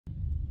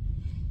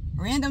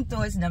Random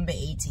thoughts number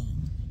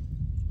 18.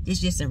 It's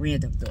just a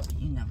random thought,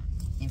 you know.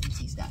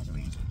 NBT's guys are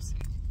randoms.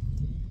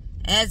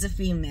 As a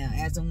female,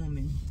 as a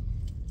woman,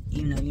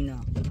 you know,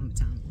 I'm a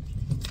tomboy.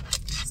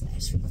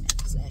 Slash female,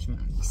 slash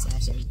mommy,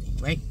 slash everything,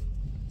 right?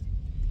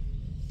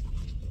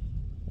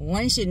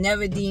 One should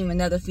never deem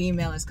another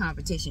female as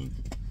competition.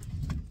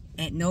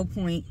 At no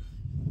point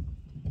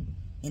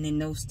and in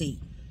no state.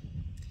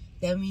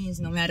 That means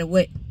no matter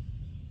what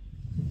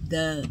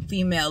the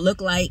female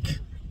look like,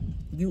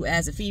 you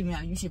as a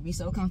female, you should be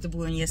so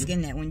comfortable in your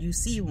skin that when you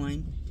see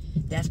one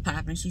that's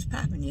popping, she's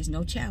popping. There's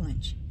no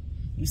challenge.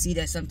 You see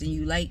that's something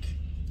you like,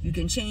 you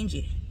can change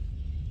it.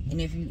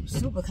 And if you're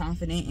super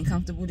confident and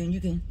comfortable, then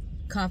you can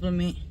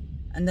compliment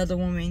another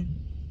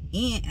woman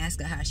and ask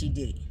her how she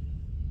did it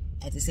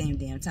at the same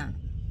damn time.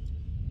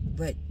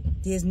 But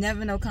there's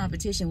never no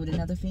competition with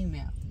another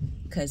female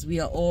because we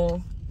are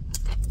all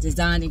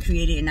designed and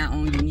created in our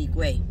own unique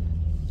way.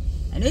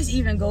 And this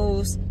even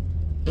goes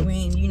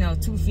when, you know,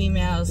 two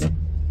females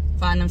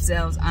find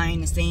themselves eyeing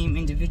the same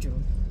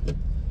individual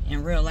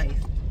in real life.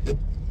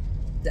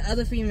 The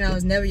other female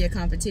is never your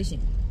competition.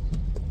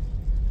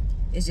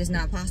 It's just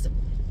not possible.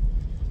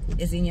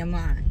 It's in your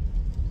mind.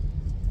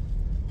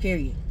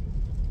 Period.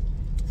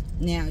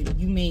 Now,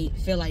 you may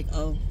feel like,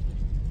 oh,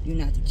 you're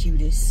not the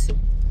cutest,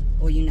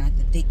 or you're not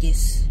the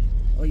thickest,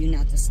 or you're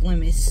not the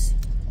slimmest,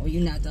 or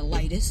you're not the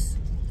lightest,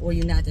 or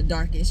you're not the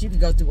darkest. You can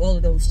go through all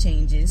of those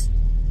changes,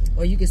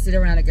 or you can sit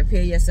around and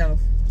compare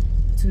yourself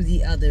to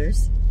the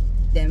others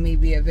that may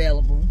be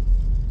available.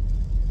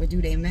 But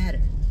do they matter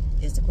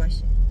is the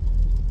question.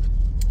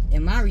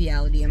 In my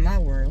reality, in my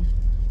world,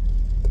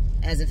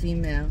 as a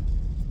female,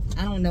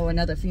 I don't know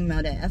another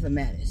female that ever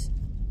matters.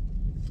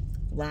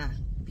 Why?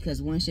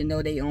 Because one should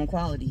know their own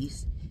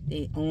qualities,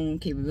 their own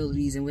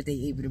capabilities, and what they're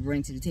able to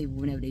bring to the table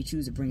whenever they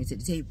choose to bring it to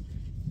the table.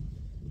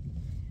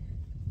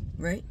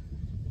 Right?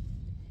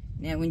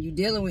 Now, when you're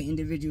dealing with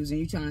individuals and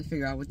you're trying to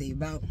figure out what they're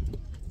about,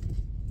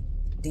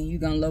 then you're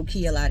going to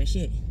low-key a lot of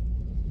shit.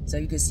 So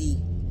you can see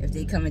if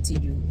they coming to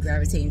you,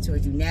 gravitating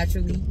towards you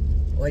naturally,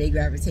 or they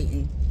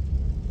gravitating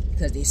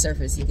because they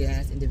surface-seeking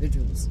as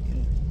individuals.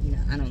 And, you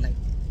know, I don't like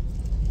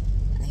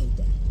that. I hate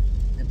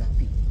that about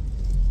people.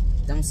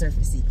 Don't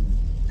surface-seek me.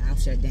 I'll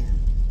shut down,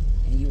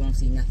 and you won't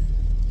see nothing.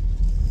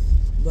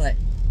 But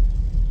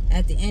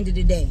at the end of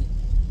the day,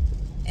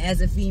 as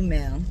a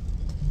female,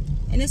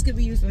 and this could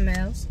be used for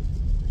males,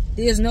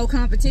 there's no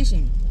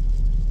competition.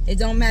 It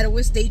don't matter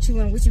what state you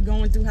in, what you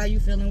going through, how you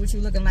feeling, what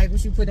you looking like,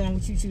 what you put on,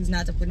 what you choose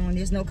not to put on.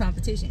 There's no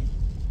competition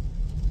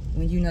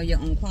when you know your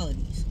own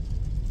qualities.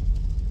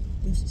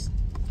 Deuces.